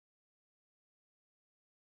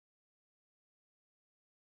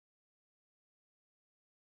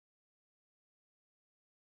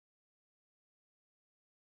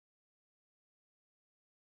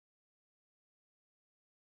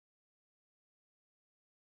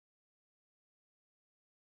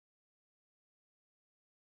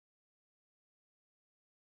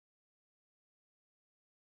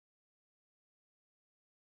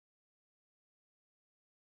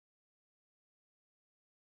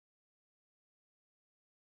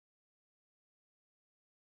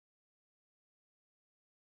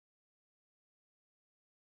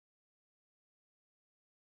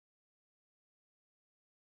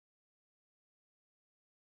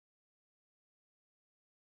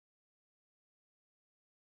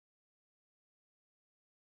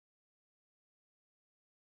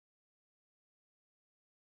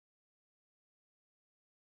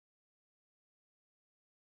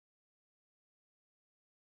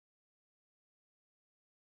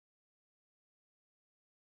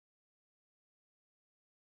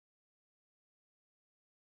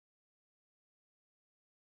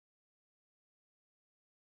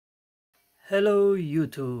Hello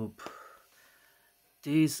YouTube.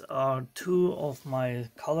 These are two of my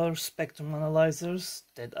color spectrum analyzers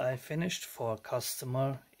that I finished for a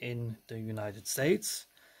customer in the United States.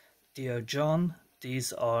 Dear John,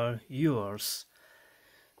 these are yours.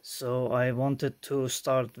 So I wanted to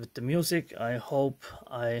start with the music. I hope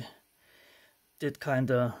I did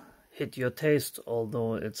kinda hit your taste,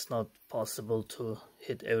 although it's not possible to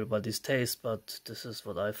hit everybody's taste, but this is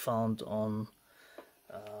what I found on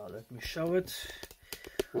let me show it.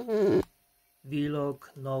 Vlog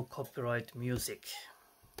no copyright music.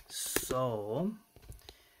 So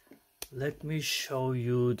let me show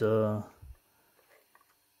you the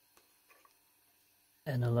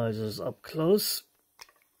analyzers up close.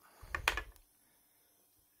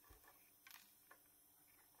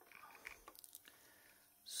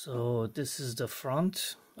 So this is the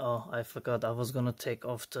front. Oh, I forgot, I was gonna take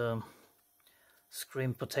off the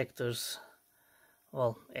screen protectors.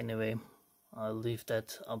 Well, anyway, I'll leave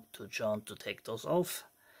that up to John to take those off.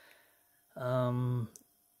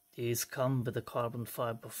 These come with a carbon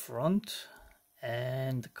fiber front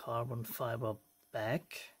and carbon fiber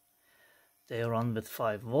back. They run with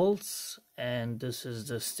 5 volts, and this is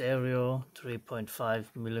the stereo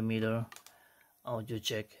 3.5 millimeter audio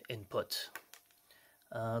jack input.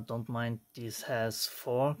 Don't mind, this has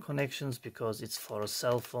 4 connections because it's for a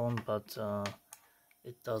cell phone, but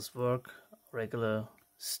it does work. Regular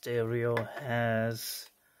stereo has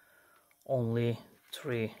only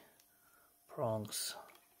 3 prongs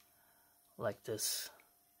like this.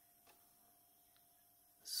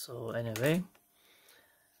 So anyway,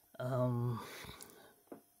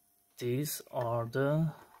 these are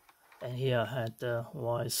and here I had the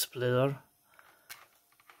Y splitter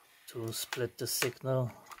to split the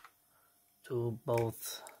signal to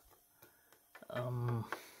both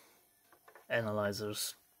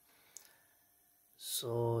analyzers.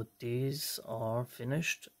 So these are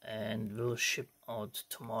finished and will ship out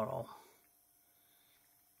tomorrow.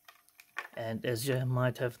 And as you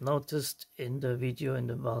might have noticed in the video,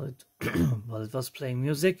 while it was playing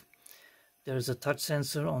music, there is a touch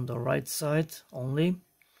sensor on the right side only,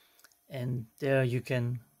 and there you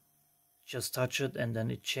can just touch it and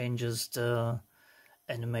then it changes the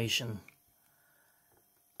animation.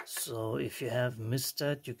 So if you have missed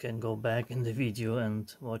that, you can go back in the video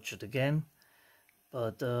and watch it again.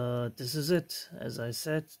 But this is it. As I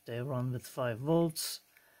said, they run with 5 volts.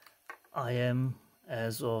 I am,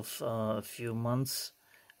 as of a few months,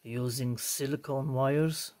 using silicone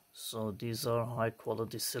wires. So these are high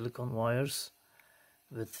quality silicone wires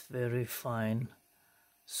with very fine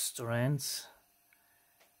strands.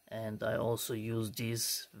 And I also use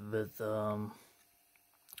these with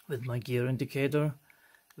my gear indicator,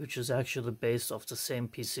 which is actually based off the same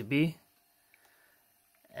PCB.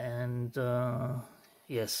 And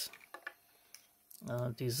yes,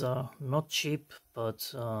 these are not cheap,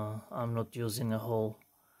 but I'm not using a whole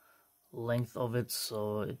length of it,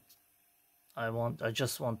 so I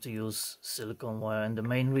just want to use silicone wire. And the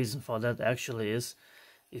main reason for that actually is,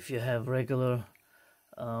 if you have regular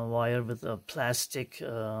wire with a plastic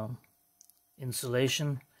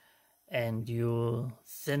insulation and you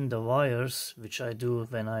thin the wires, which I do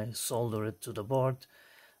when I solder it to the board,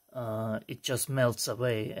 it just melts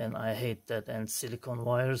away, and I hate that. And silicone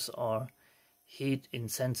wires are heat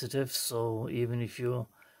insensitive, so even if you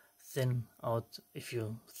if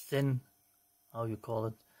you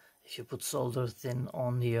put solder thin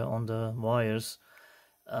on here on the wires,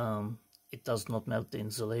 it does not melt the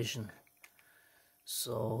insulation.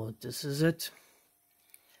 So this is it.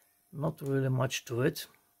 Not really much to it.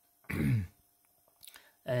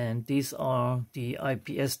 And these are the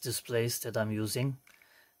IPS displays that I'm using,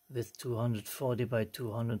 with 240 by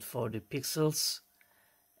 240 pixels,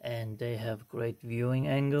 and they have great viewing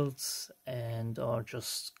angles and are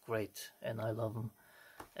just great, and I love them.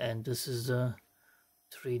 And this is a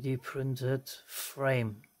 3D printed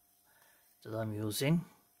frame that I'm using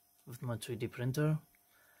with my 3D printer,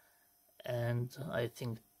 and I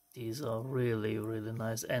think these are really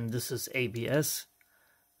nice. And this is ABS,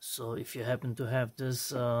 so if you happen to have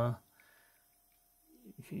this,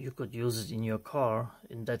 you could use it in your car.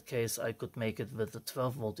 In that case, I could make it with a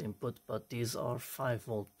 12 volt input, but these are 5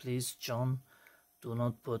 volt. Please, John, do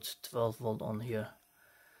not put 12 volt on here.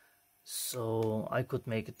 So I could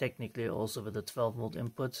make it technically also with a 12 volt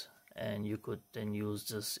input, and you could then use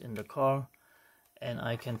this in the car. And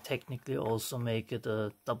I can technically also make it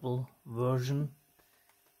a double version,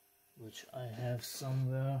 which I have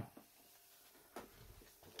somewhere.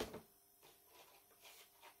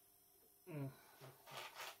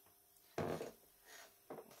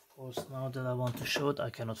 Of course, now that I want to show it,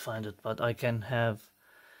 I cannot find it, but I can have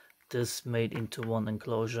this made into one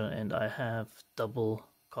enclosure, and I have double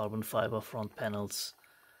carbon fiber front panels.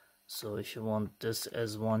 So if you want this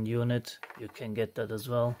as one unit, you can get that as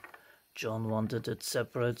well. John wanted it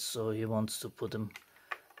separate, so he wants to put them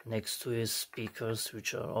next to his speakers,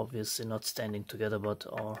 which are obviously not standing together but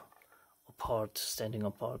are apart, standing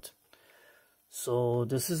apart. So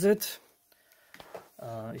this is it.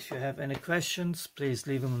 If you have any questions, please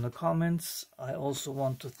leave them in the comments. I also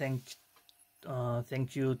want to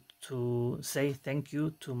say thank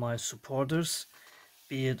you to my supporters,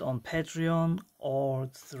 be it on Patreon or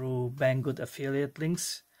through Banggood affiliate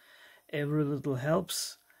links. Every little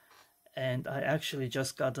helps. And I actually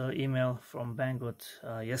just got an email from Banggood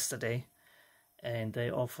yesterday, and they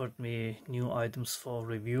offered me new items for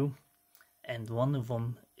review, and one of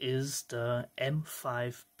them is the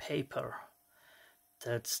M5 paper.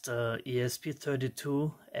 That's the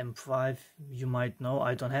ESP32 M5. You might know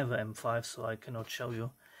I don't have an M5, so I cannot show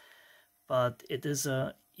you, but it is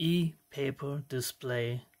a e-paper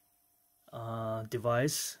display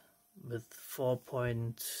device with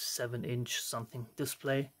 4.7 inch something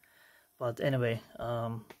display. But anyway,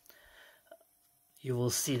 you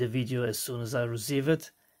will see the video as soon as I receive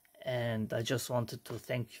it. And I just wanted to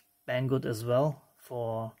thank Banggood as well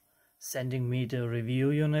for sending me the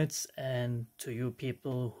review units, and to you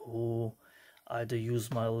people who either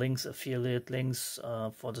use my links, affiliate links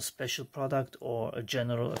for the special product, or a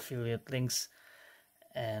general affiliate links.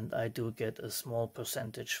 And I do get a small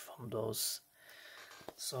percentage from those.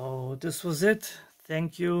 So this was it.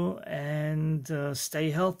 Thank you, and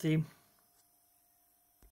stay healthy.